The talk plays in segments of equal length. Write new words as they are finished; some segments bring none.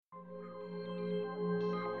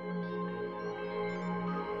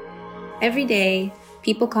Every day,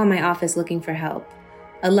 people call my office looking for help.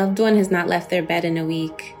 A loved one has not left their bed in a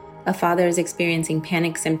week. A father is experiencing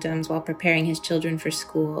panic symptoms while preparing his children for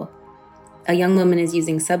school. A young woman is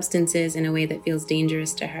using substances in a way that feels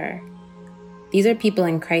dangerous to her. These are people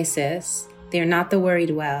in crisis. They are not the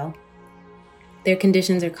worried well. Their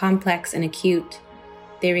conditions are complex and acute.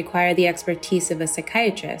 They require the expertise of a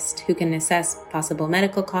psychiatrist who can assess possible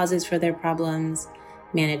medical causes for their problems,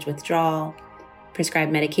 manage withdrawal, prescribe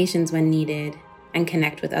medications when needed, and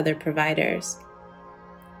connect with other providers.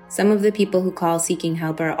 Some of the people who call seeking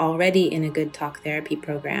help are already in a good talk therapy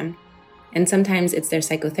program, and sometimes it's their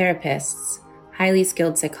psychotherapists, highly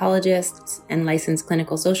skilled psychologists, and licensed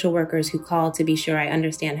clinical social workers who call to be sure I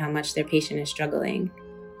understand how much their patient is struggling.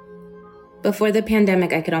 Before the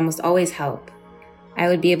pandemic, I could almost always help. I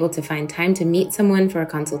would be able to find time to meet someone for a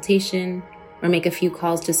consultation or make a few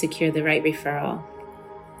calls to secure the right referral.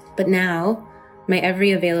 But now, my every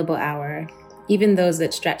available hour, even those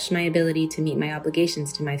that stretch my ability to meet my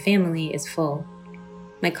obligations to my family, is full.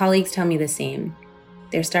 My colleagues tell me the same.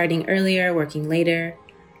 They're starting earlier, working later,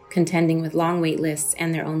 contending with long wait lists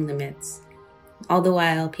and their own limits. All the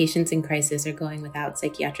while, patients in crisis are going without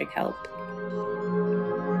psychiatric help.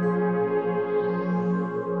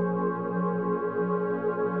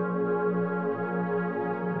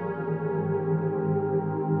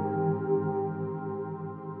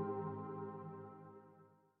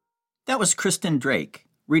 That was Christin Drake,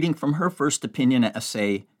 reading from her first opinion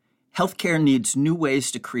essay, Healthcare Needs New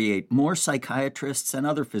Ways to Create More Psychiatrists and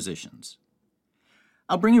Other Physicians.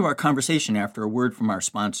 I'll bring you our conversation after a word from our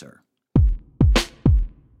sponsor.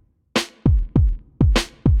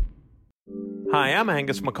 Hi, I'm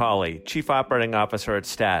Angus McCauley, Chief Operating Officer at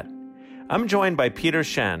STAT. I'm joined by Peter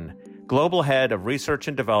Shen, Global Head of Research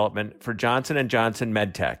and Development for Johnson & Johnson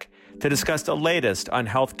MedTech, to discuss the latest on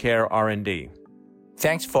healthcare R&D.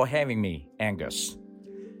 Thanks for having me, Angus.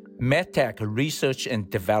 MedTech research and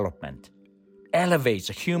development elevates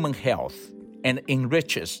human health and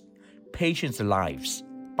enriches patients' lives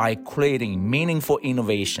by creating meaningful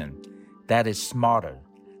innovation that is smarter,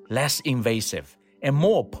 less invasive, and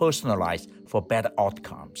more personalized for better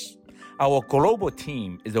outcomes. Our global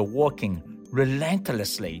team is working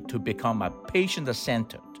relentlessly to become a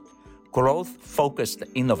patient-centered, growth-focused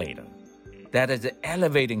innovator that is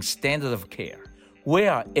elevating standard of care. We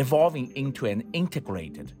are evolving into an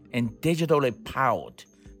integrated and digitally powered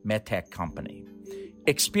medtech company.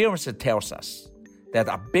 Experience tells us that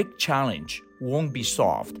a big challenge won't be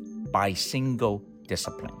solved by single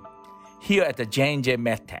discipline. Here at the J&J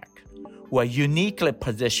MedTech, we're uniquely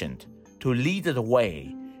positioned to lead the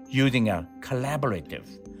way using a collaborative,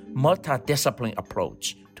 multidisciplinary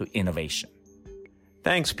approach to innovation.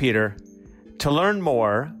 Thanks, Peter. To learn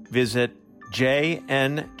more, visit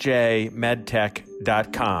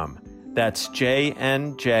jnjmedtech.com. That's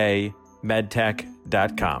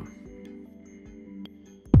jnjmedtech.com.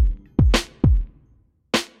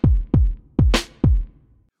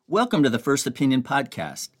 Welcome to the First Opinion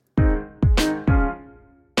Podcast.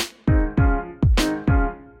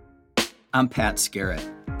 I'm Pat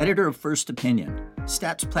Scarrett, editor of First Opinion,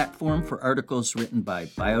 STAT's platform for articles written by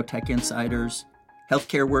biotech insiders,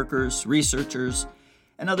 healthcare workers, researchers,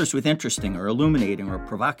 and others with interesting or illuminating or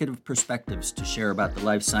provocative perspectives to share about the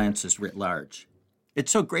life sciences writ large.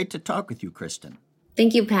 It's so great to talk with you, Christin.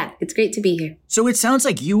 Thank you, Pat. It's great to be here. So it sounds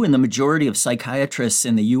like you and the majority of psychiatrists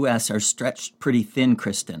in the U.S. are stretched pretty thin,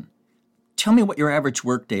 Christin. Tell me what your average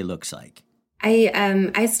workday looks like.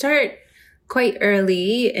 I start quite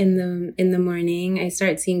early in the morning. I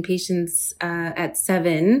start seeing patients at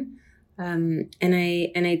 7, and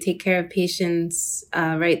I take care of patients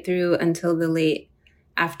right through until the late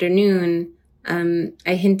afternoon. I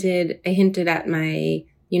hinted at my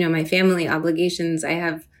family obligations. I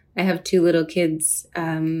have 2 little kids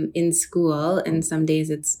in school, and some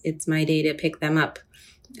days it's my day to pick them up.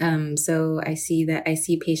 So I see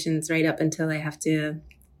patients right up until I have to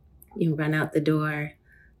run out the door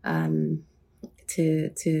to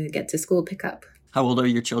get to school pickup. How old are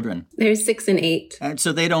your children? They're 6 and 8. And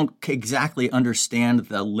so they don't exactly understand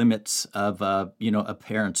the limits of a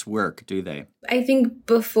parent's work, do they? I think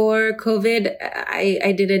before COVID,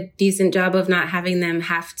 I did a decent job of not having them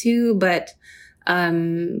have to, but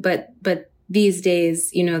these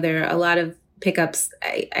days, there are a lot of pickups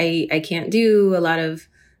I can't do, a lot of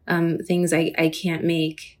things I can't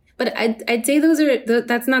make. But I'd say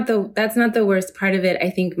that's not the worst part of it.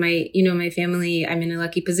 I think my family, I'm in a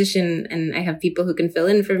lucky position and I have people who can fill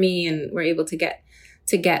in for me and we're able to get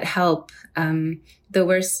help. The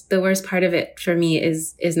worst part of it for me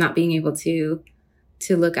is not being able to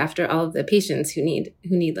look after all of the patients who need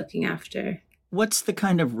looking after. What's the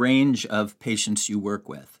kind of range of patients you work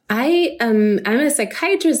with? I'm a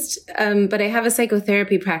psychiatrist, but I have a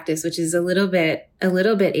psychotherapy practice, which is a little bit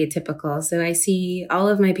atypical. So I see all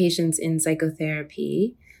of my patients in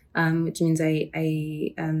psychotherapy, which means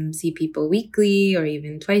I see people weekly or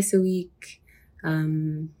even twice a week.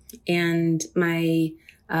 And my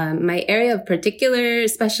area of particular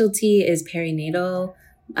specialty is perinatal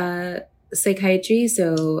psychiatry.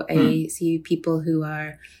 So I see people who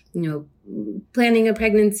are, planning a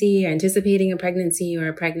pregnancy or anticipating a pregnancy or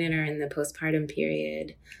are pregnant or in the postpartum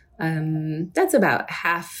period. That's about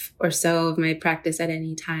half or so of my practice at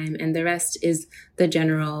any time. And the rest is the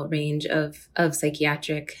general range of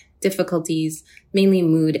psychiatric difficulties, mainly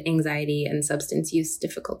mood, anxiety, and substance use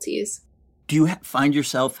difficulties. Do you find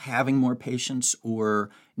yourself having more patients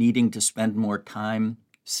or needing to spend more time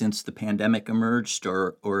since the pandemic emerged,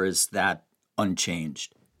 or is that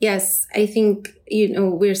unchanged? Yes, I think,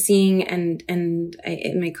 we're seeing, and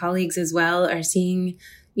my colleagues as well are seeing,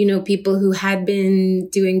 people who had been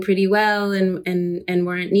doing pretty well and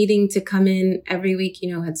weren't needing to come in every week,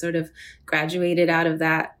 had sort of graduated out of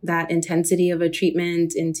that intensity of a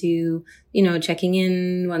treatment into, checking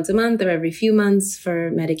in once a month or every few months for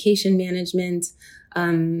medication management.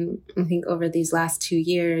 I think over these last 2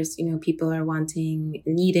 years, people are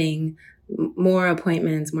needing more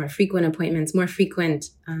appointments, more frequent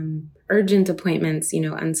urgent appointments,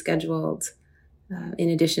 unscheduled, in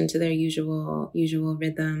addition to their usual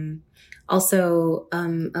rhythm. Also,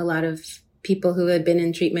 a lot of people who had been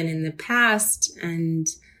in treatment in the past and,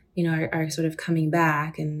 are sort of coming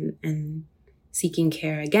back and seeking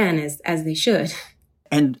care again as they should.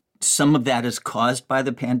 And some of that is caused by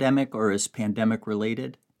the pandemic or is pandemic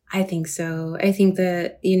related? I think so. I think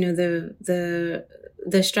that,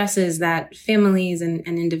 the stresses that families and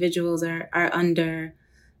individuals are under,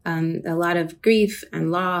 a lot of grief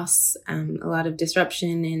and loss, a lot of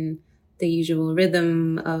disruption in the usual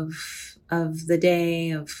rhythm of the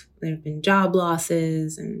day. There have been job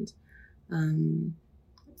losses, and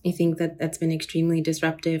I think that's been extremely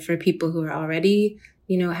disruptive for people who are already,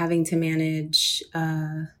 having to manage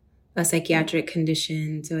a psychiatric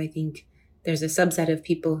condition. So I think there's a subset of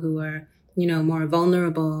people who are, more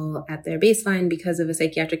vulnerable at their baseline because of a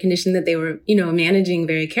psychiatric condition that they were, managing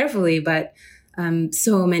very carefully. But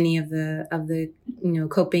so many of the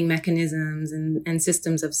coping mechanisms and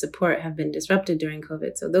systems of support have been disrupted during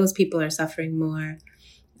COVID. So those people are suffering more.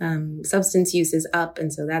 Substance use is up,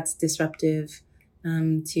 and so that's disruptive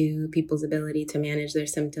to people's ability to manage their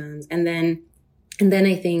symptoms. And then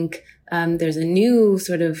I think there's a new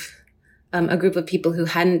sort of a group of people who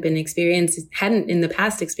hadn't in the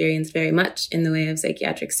past experienced very much in the way of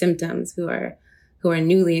psychiatric symptoms, who are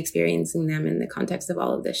newly experiencing them in the context of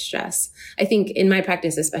all of this stress. I think in my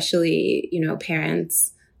practice, especially,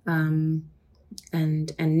 parents and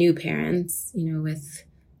new parents,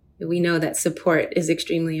 we know that support is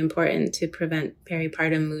extremely important to prevent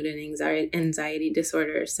peripartum mood and anxiety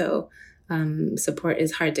disorders. So support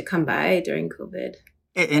is hard to come by during COVID.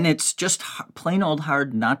 And it's just plain old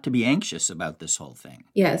hard not to be anxious about this whole thing.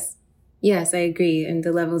 Yes, I agree. And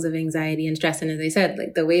the levels of anxiety and stress, and as I said,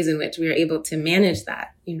 like the ways in which we are able to manage that,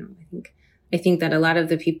 I think that a lot of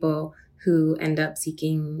the people who end up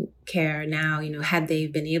seeking care now, had they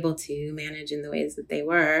been able to manage in the ways that they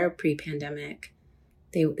were pre-pandemic,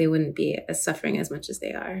 they wouldn't be suffering as much as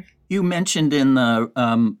they are. You mentioned in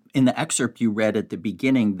the excerpt you read at the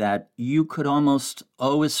beginning that you could almost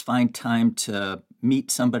always find time to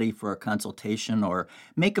meet somebody for a consultation or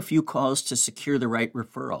make a few calls to secure the right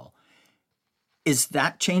referral. Is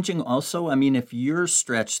that changing also? I mean, if you're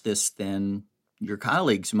stretched this thin, your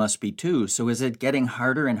colleagues must be too. So is it getting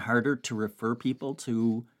harder and harder to refer people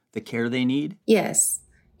to the care they need? Yes.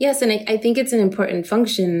 And I think it's an important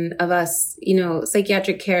function of us.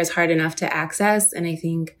 Psychiatric care is hard enough to access. And I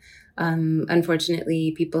think,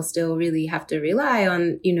 unfortunately, people still really have to rely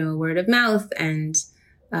on, word of mouth and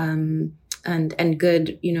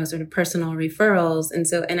good, sort of personal referrals.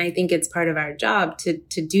 And I think it's part of our job to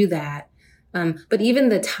do that. But even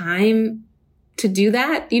the time to do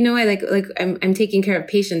that, I'm taking care of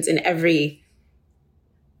patients in every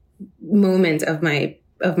moment of my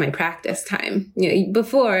practice time.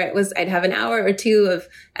 Before it was, I'd have an hour or two of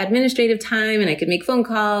administrative time and I could make phone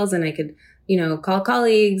calls and I could, call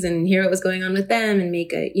colleagues and hear what was going on with them and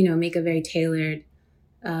make a very tailored,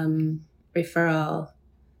 referral.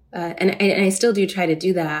 And I still do try to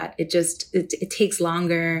do that. It takes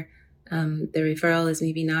longer. The referral is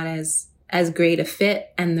maybe not as great a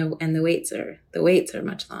fit, and the waits are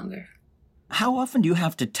much longer. How often do you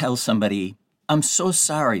have to tell somebody, "I'm so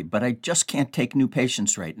sorry, but I just can't take new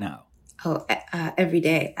patients right now"? Every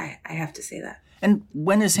day, I have to say that. And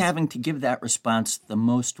when is having to give that response the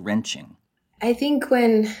most wrenching? I think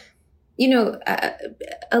when,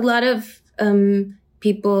 a lot of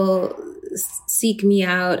people seek me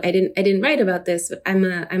out. I didn't write about this, but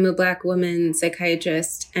I'm a Black woman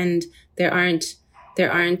psychiatrist, and there aren't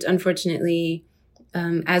unfortunately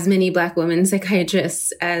as many Black women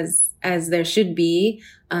psychiatrists as there should be,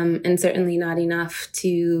 and certainly not enough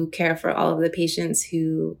to care for all of the patients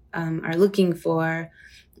who are looking for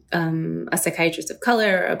a psychiatrist of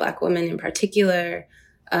color or a Black woman in particular.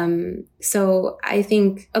 So I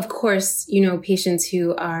think, of course, patients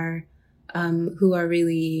who are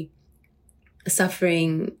really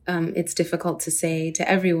suffering, it's difficult to say to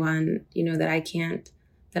everyone, that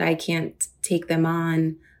I can't take them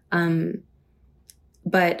on.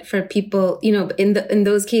 But for people, in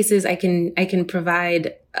those cases, I can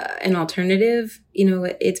provide an alternative.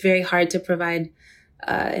 It's very hard to provide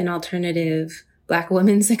an alternative Black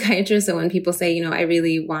woman psychiatrist. So when people say, I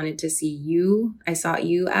really wanted to see you, I sought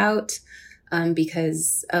you out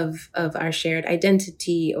because of our shared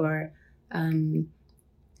identity, or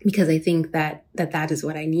because I think that is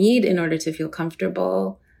what I need in order to feel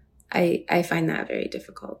comfortable, I find that very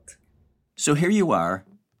difficult. So here you are,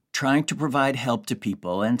 trying to provide help to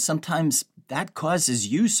people, and sometimes that causes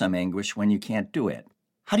you some anguish when you can't do it.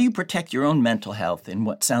 How do you protect your own mental health in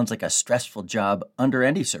what sounds like a stressful job under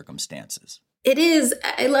any circumstances? It is.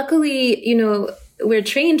 Luckily, we're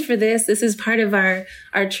trained for this. This is part of our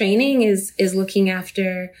training is looking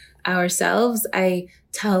after ourselves. I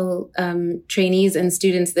tell trainees and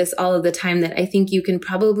students this all of the time, that I think you can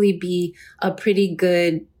probably be a pretty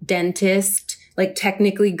good dentist, like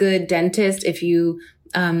technically good dentist, if you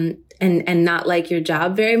and not like your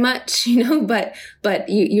job very much, but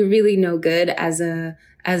you're really no good as a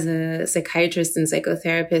psychiatrist and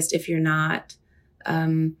psychotherapist if you're not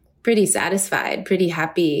pretty satisfied, pretty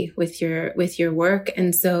happy with your work.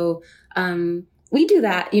 And so we do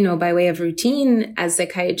that, by way of routine as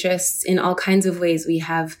psychiatrists in all kinds of ways. We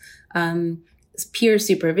have peer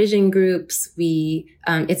supervision groups.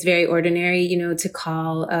 It's very ordinary, to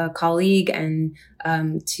call a colleague and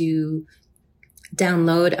to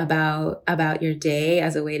download about your day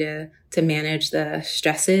as a way to manage the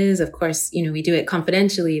stresses. Of course, we do it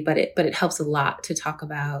confidentially, but it helps a lot to talk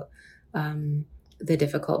about the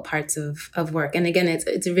difficult parts of work. And again,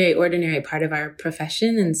 it's a very ordinary part of our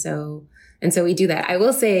profession. And so we do that. I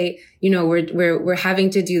will say, we're having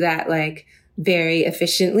to do that like very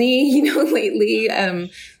efficiently, lately,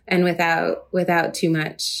 and without too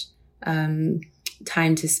much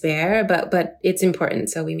time to spare, but it's important.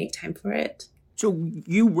 So we make time for it. So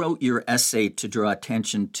you wrote your essay to draw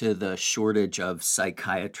attention to the shortage of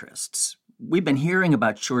psychiatrists. We've been hearing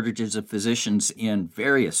about shortages of physicians in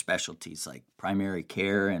various specialties like primary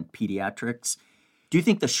care and pediatrics. Do you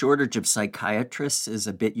think the shortage of psychiatrists is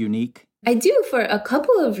a bit unique? I do, for a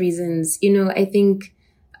couple of reasons. I think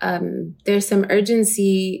there's some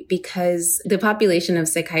urgency because the population of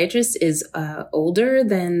psychiatrists is older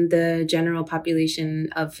than the general population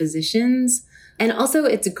of physicians. And also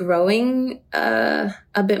it's growing a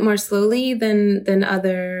bit more slowly than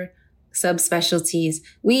other subspecialties.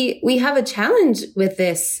 We have a challenge with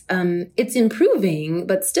this. It's improving,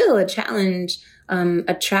 but still a challenge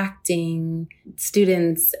attracting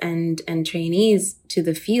students and trainees to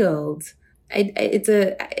the field.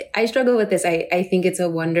 I struggle with this. I think it's a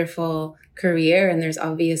wonderful career, and there's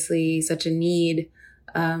obviously such a need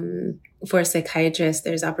for psychiatrists.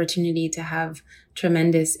 There's opportunity to have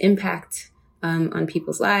tremendous impact on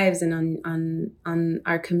people's lives and on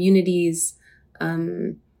our communities.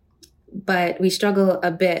 But we struggle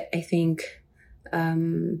a bit, I think,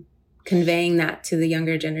 conveying that to the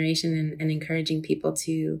younger generation and encouraging people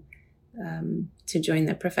to join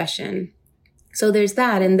the profession. So there's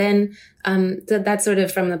that. And then that's sort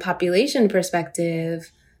of from the population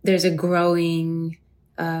perspective, there's a growing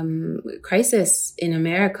crisis in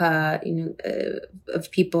America,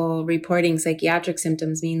 of people reporting psychiatric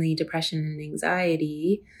symptoms, mainly depression and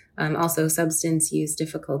anxiety, also substance use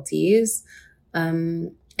difficulties.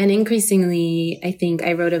 And increasingly, I think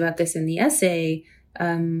I wrote about this in the essay,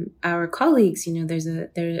 our colleagues,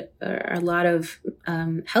 there are a lot of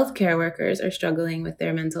healthcare workers are struggling with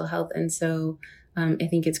their mental health. And so I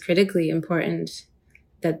think it's critically important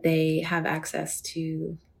that they have access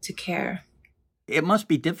to care. It must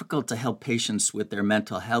be difficult to help patients with their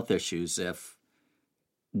mental health issues if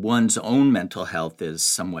one's own mental health is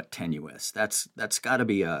somewhat tenuous. That's got to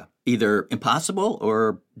be either impossible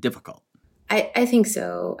or difficult. I think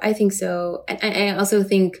so. And I also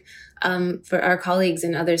think for our colleagues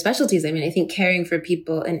in other specialties, I think caring for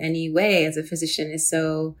people in any way as a physician is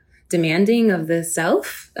so demanding of the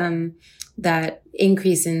self. That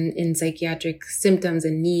increase in psychiatric symptoms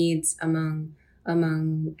and needs among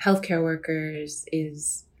healthcare workers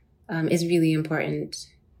is really important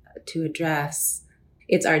to address.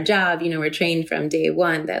 It's our job, we're trained from day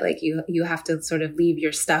one that like you have to sort of leave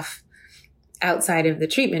your stuff outside of the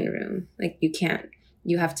treatment room. Like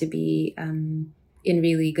you have to be in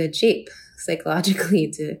really good shape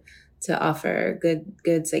psychologically to offer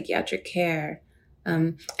good psychiatric care.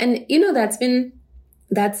 And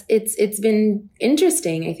it's been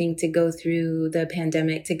interesting, I think, to go through the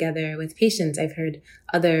pandemic together with patients. I've heard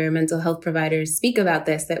other mental health providers speak about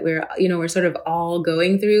this, that we're sort of all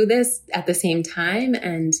going through this at the same time.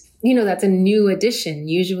 And, that's a new addition.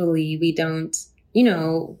 Usually we don't,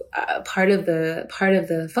 part of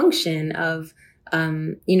the function of,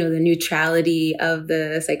 the neutrality of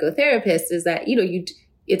the psychotherapist is that,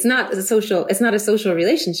 it's not a social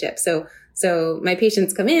relationship. So my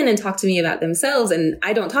patients come in and talk to me about themselves, and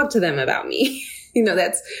I don't talk to them about me.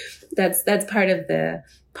 That's part of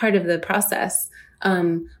the process.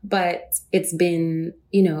 But it's been,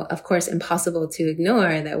 of course, impossible to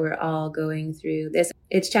ignore that we're all going through this.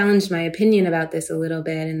 It's challenged my opinion about this a little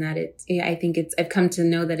bit, in that I've come to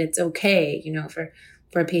know that it's okay,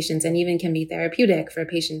 for patients, and even can be therapeutic for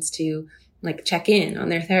patients to like check in on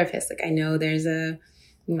their therapist. Like, I know there's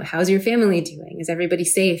how's your family doing? Is everybody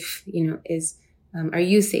safe? Are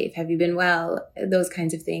you safe? Have you been well? Those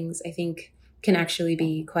kinds of things, I think, can actually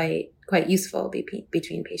be quite useful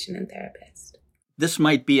between patient and therapist. This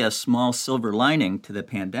might be a small silver lining to the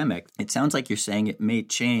pandemic. It sounds like you're saying it may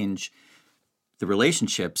change the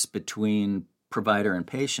relationships between provider and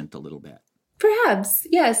patient a little bit. Perhaps,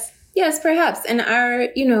 yes, perhaps. And our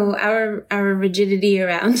rigidity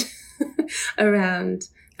around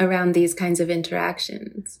around these kinds of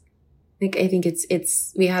interactions. Like, I think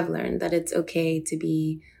we have learned that it's okay to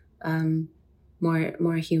be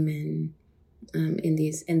more human in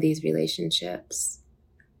these relationships.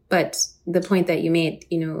 But the point that you made,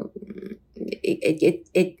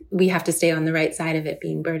 we have to stay on the right side of it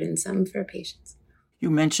being burdensome for patients. You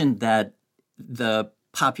mentioned that the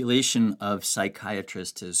population of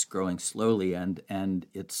psychiatrists is growing slowly, and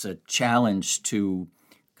it's a challenge to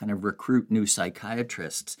kind of recruit new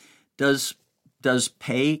psychiatrists. Does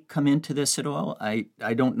pay come into this at all? I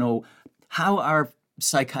don't know. How are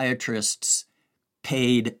psychiatrists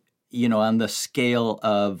paid, on the scale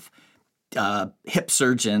of hip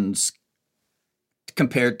surgeons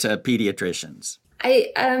compared to pediatricians?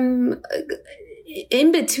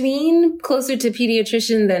 In between, closer to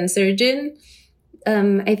pediatrician than surgeon.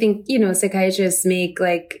 I think, psychiatrists make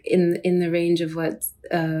like in the range of what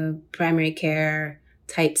primary care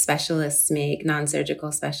type specialists make,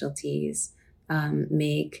 non-surgical specialties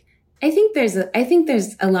make. I think there's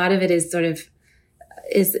a lot of it is sort of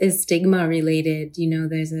is stigma related.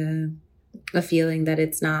 There's a feeling that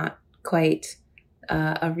it's not quite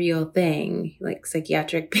a real thing, like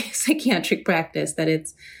psychiatric practice, that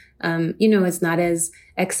it's it's not as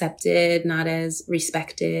accepted, not as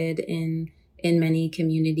respected in many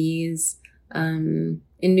communities. In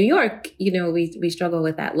New York, we struggle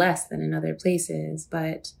with that less than in other places,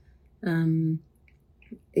 but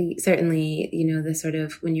certainly, the sort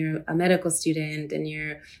of, when you're a medical student and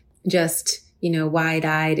you're just,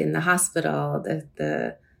 wide-eyed in the hospital,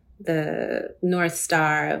 the North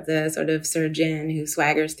Star of the sort of surgeon who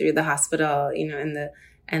swaggers through the hospital,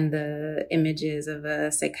 and the images of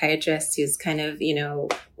a psychiatrist who's kind of,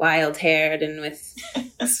 wild-haired and with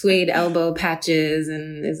suede elbow patches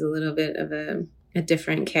and is a little bit of a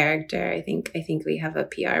different character. I think we have a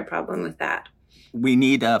PR problem with that. We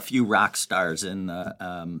need a few rock stars in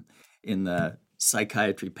the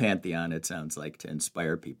psychiatry pantheon, it sounds like, to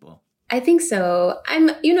inspire people. I think so. I'm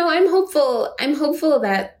hopeful. I'm hopeful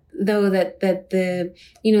that the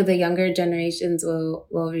the younger generations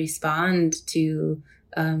will respond to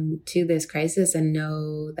this crisis and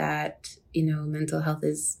know that mental health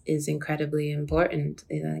is incredibly important.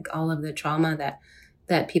 Like, all of the trauma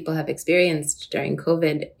that people have experienced during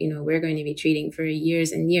COVID, we're going to be treating for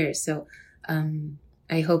years and years. So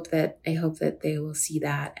I hope that they will see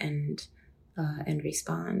that and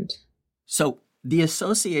respond. So the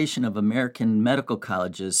Association of American Medical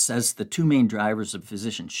Colleges says the two main drivers of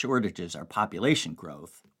physician shortages are population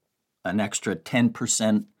growth, an extra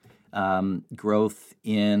 10% growth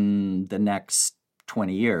in the next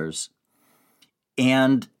 20 years,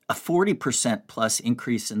 and a 40% plus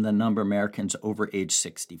increase in the number of Americans over age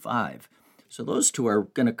 65. So those two are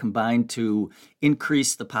going to combine to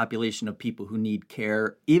increase the population of people who need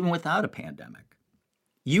care even without a pandemic.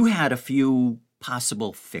 You had a few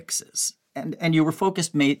possible fixes, and you were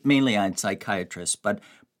focused mainly on psychiatrists, but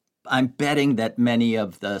I'm betting that many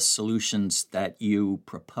of the solutions that you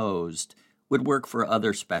proposed would work for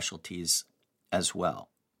other specialties as well.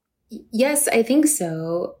 Yes, I think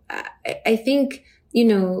so. I think,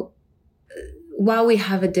 while we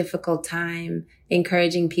have a difficult time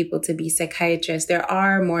encouraging people to be psychiatrists, there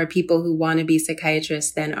are more people who want to be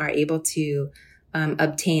psychiatrists than are able to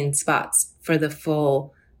obtain spots for the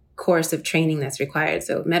full course of training that's required.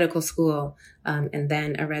 So medical school, and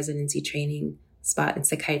then a residency training spot in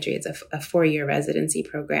psychiatry. It's a 4-year residency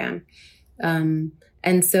program.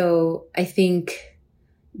 And so I think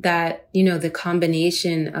that, the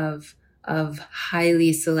combination of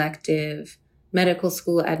highly selective medical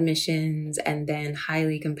school admissions and then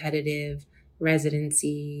highly competitive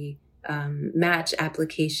residency match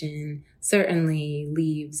application certainly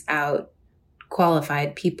leaves out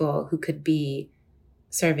qualified people who could be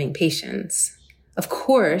serving patients. Of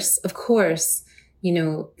course,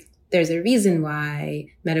 there's a reason why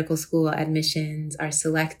medical school admissions are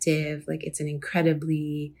selective. Like, it's an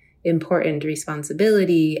incredibly important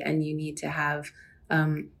responsibility, and you need to have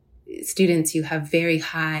students who have very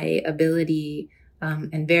high ability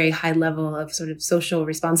and very high level of sort of social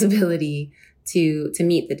responsibility to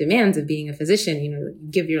meet the demands of being a physician. You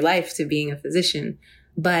give your life to being a physician.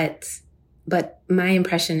 But my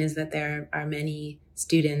impression is that there are many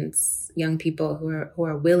students, young people who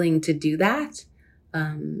are willing to do that,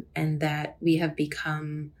 and that we have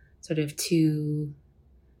become sort of too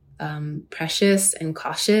precious and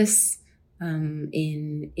cautious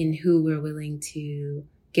in who we're willing to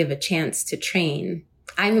give a chance to train.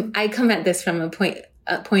 I come at this from a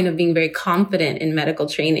point of being very confident in medical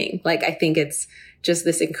training. Like, I think it's just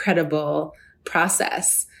this incredible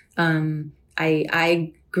process.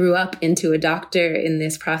 I grew up into a doctor in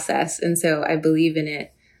this process, and so I believe in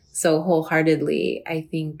it so wholeheartedly. I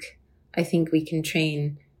think we can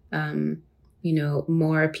train,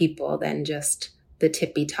 more people than just the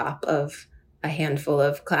tippy top of a handful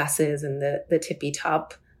of classes and the tippy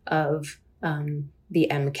top of the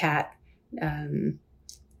MCAT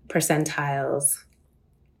percentiles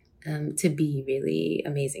to be really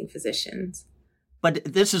amazing physicians. But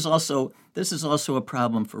this is also a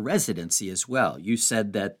problem for residency as well. You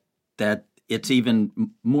said that it's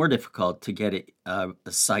even more difficult to get a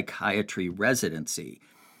psychiatry residency.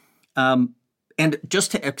 And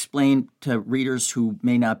just to explain to readers who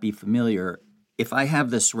may not be familiar, if I have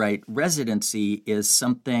this right, residency is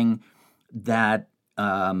something that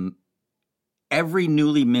every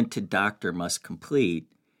newly minted doctor must complete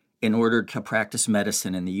in order to practice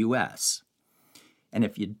medicine in the U.S. And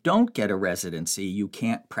if you don't get a residency, you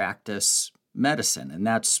can't practice medicine. And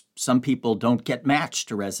that's, some people don't get matched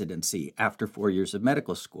to residency after 4 years of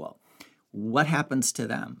medical school. What happens to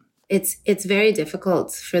them? It's very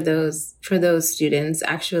difficult for those students.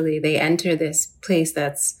 Actually, they enter this place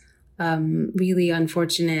that's really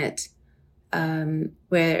unfortunate,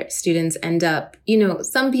 where students end up,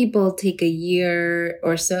 some people take a year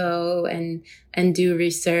or so and do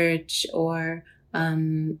research or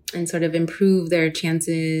and sort of improve their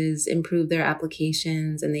chances, improve their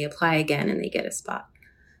applications, and they apply again and they get a spot.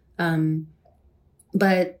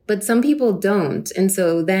 But some people don't. And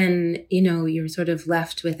so then, you're sort of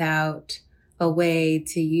left without a way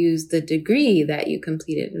to use the degree that you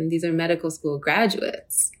completed. I mean, these are medical school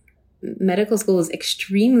graduates. Medical school is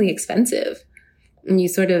extremely expensive. And you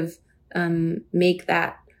sort of make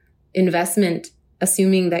that investment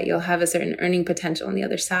assuming that you'll have a certain earning potential on the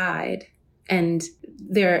other side. And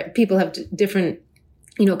people have different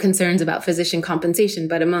concerns about physician compensation,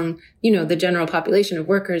 but among, the general population of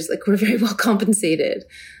workers, like, we're very well compensated.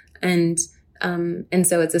 And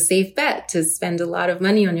so it's a safe bet to spend a lot of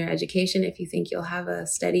money on your education if you think you'll have a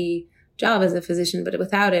steady job as a physician, but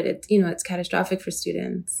without it, it's catastrophic for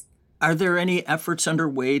students. Are there any efforts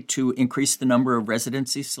underway to increase the number of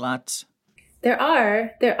residency slots? There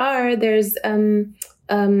are. There's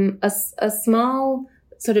a small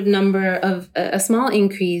sort of number of a small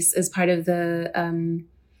increase as part of the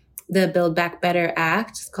Build Back Better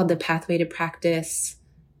Act. It's called the Pathway to Practice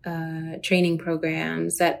training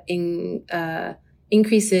programs that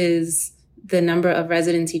increases the number of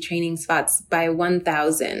residency training spots by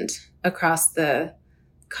 1,000 across the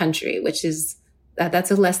country, which is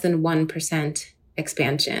that's a less than 1%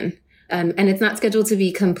 expansion. And it's not scheduled to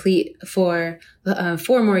be complete for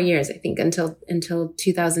 4 more years, I think, until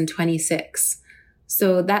 2026.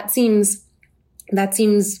 So that seems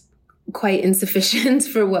quite insufficient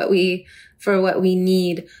for what we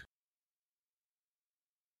need.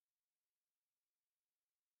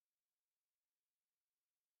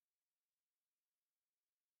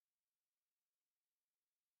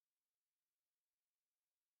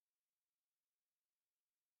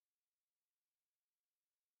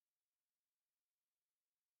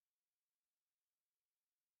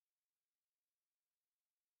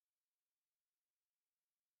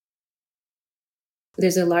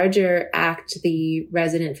 there's a larger act, the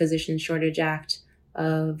Resident Physician Shortage Act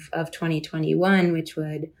of 2021, which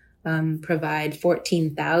would provide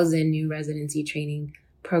 14,000 new residency training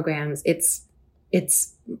programs. It's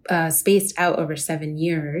spaced out over 7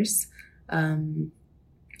 years,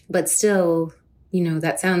 but still,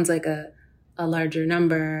 that sounds like a larger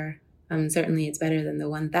number. Certainly, it's better than the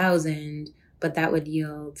 1,000, but that would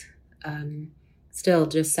yield still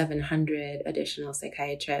just 700 additional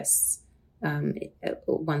psychiatrists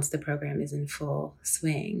once the program is in full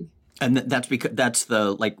swing. And that's because that's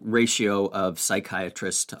the ratio of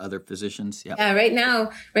psychiatrists to other physicians. Yeah. Right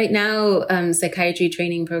now, psychiatry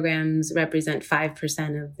training programs represent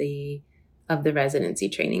 5% of the residency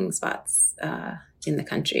training spots in the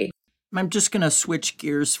country. I'm just going to switch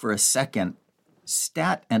gears for a second.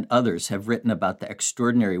 Stat and others have written about the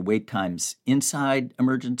extraordinary wait times inside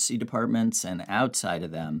emergency departments and outside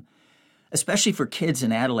of them, especially for kids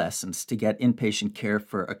and adolescents to get inpatient care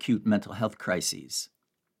for acute mental health crises.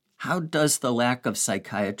 How does the lack of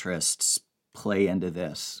psychiatrists play into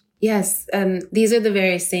this? Yes, these are the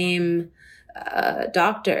very same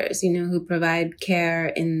doctors, who provide care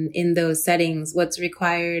in those settings. What's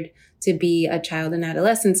required to be a child and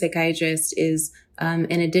adolescent psychiatrist is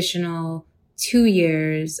an additional 2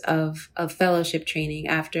 years of fellowship training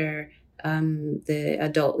after the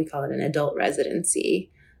adult, we call it an adult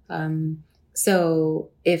residency.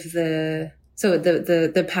 So the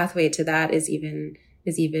pathway to that is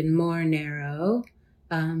even more narrow.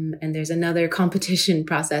 And there's another competition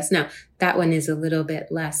process. Now, that one is a little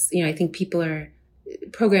bit less, I think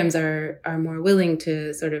programs are more willing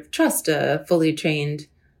to sort of trust a fully trained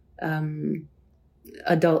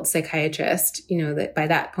adult psychiatrist, that by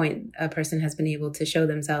that point, a person has been able to show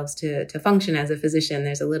themselves to function as a physician.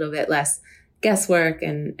 There's a little bit less guesswork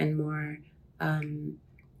and more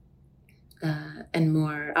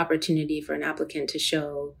opportunity for an applicant to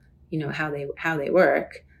show, how they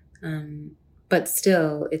work. But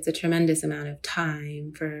still, it's a tremendous amount of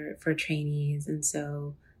time for trainees. And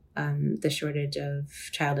so the shortage of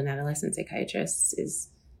child and adolescent psychiatrists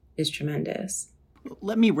is tremendous.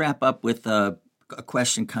 Let me wrap up with a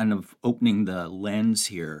question kind of opening the lens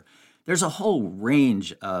here. There's a whole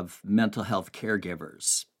range of mental health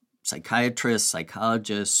caregivers, psychiatrists,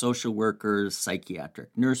 psychologists, social workers, psychiatric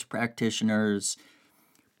nurse practitioners,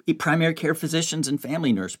 primary care physicians and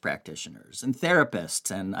family nurse practitioners, and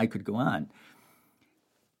therapists, and I could go on.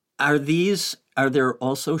 Are there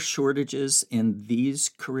also shortages in these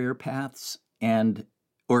career paths,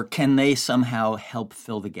 or can they somehow help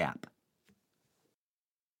fill the gap?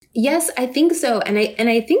 Yes, I think so. And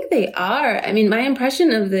I think they are. I mean, my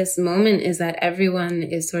impression of this moment is that everyone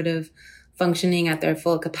is sort of functioning at their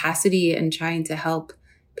full capacity and trying to help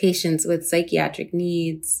patients with psychiatric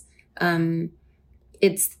needs.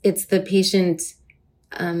 It's the patient,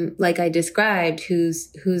 like I described,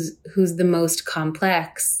 who's the most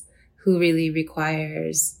complex, who really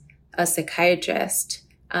requires a psychiatrist.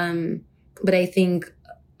 But I think,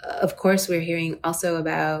 of course, we're hearing also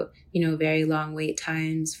about, very long wait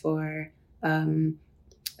times for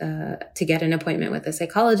to get an appointment with a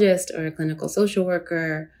psychologist or a clinical social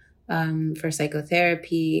worker for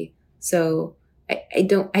psychotherapy. So I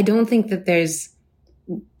don't think that there's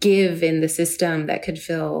give in the system that could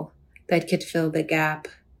fill the gap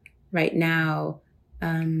right now.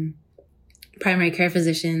 Primary care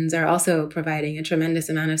physicians are also providing a tremendous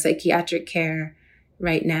amount of psychiatric care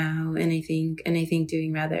right now, and I think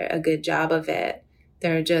doing rather a good job of it.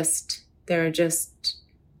 There are just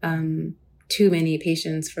too many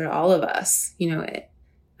patients for all of us,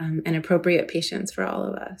 and appropriate patients for all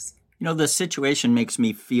of us. The situation makes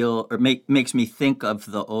me feel, or makes me think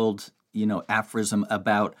of the old, aphorism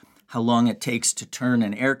about how long it takes to turn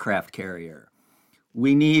an aircraft carrier.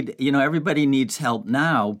 We need, everybody needs help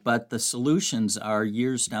now, but the solutions are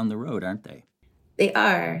years down the road, aren't they? They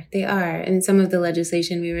are. And some of the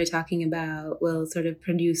legislation we were talking about will sort of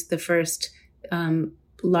produce the first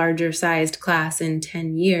larger sized class in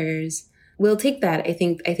 10 years. We'll take that. I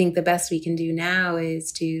think the best we can do now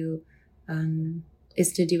is to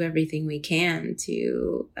do everything we can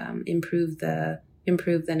to improve the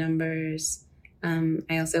numbers.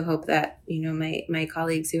 I also hope that, my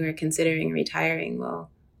colleagues who are considering retiring will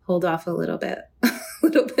hold off a little bit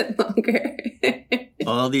longer.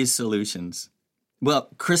 All these solutions. Well,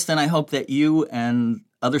 Christin, I hope that you and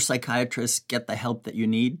other psychiatrists get the help that you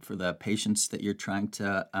need for the patients that you're trying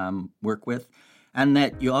to work with, and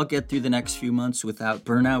that you all get through the next few months without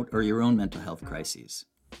burnout or your own mental health crises.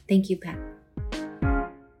 Thank you, Pat.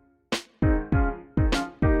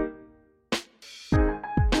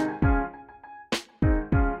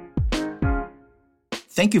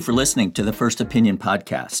 Thank you for listening to the First Opinion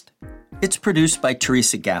podcast. It's produced by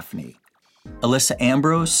Teresa Gaffney. Alyssa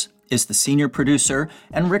Ambrose is the senior producer,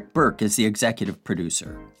 and Rick Burke is the executive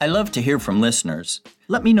producer. I love to hear from listeners.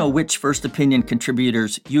 Let me know which First Opinion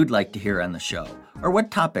contributors you'd like to hear on the show, or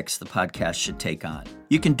what topics the podcast should take on.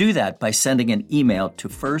 You can do that by sending an email to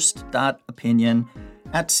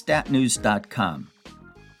first.opinion@statnews.com.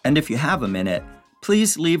 And if you have a minute,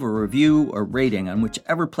 please leave a review or rating on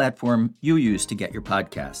whichever platform you use to get your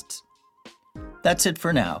podcasts. That's it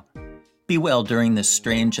for now. Be well during this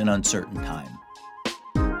strange and uncertain time.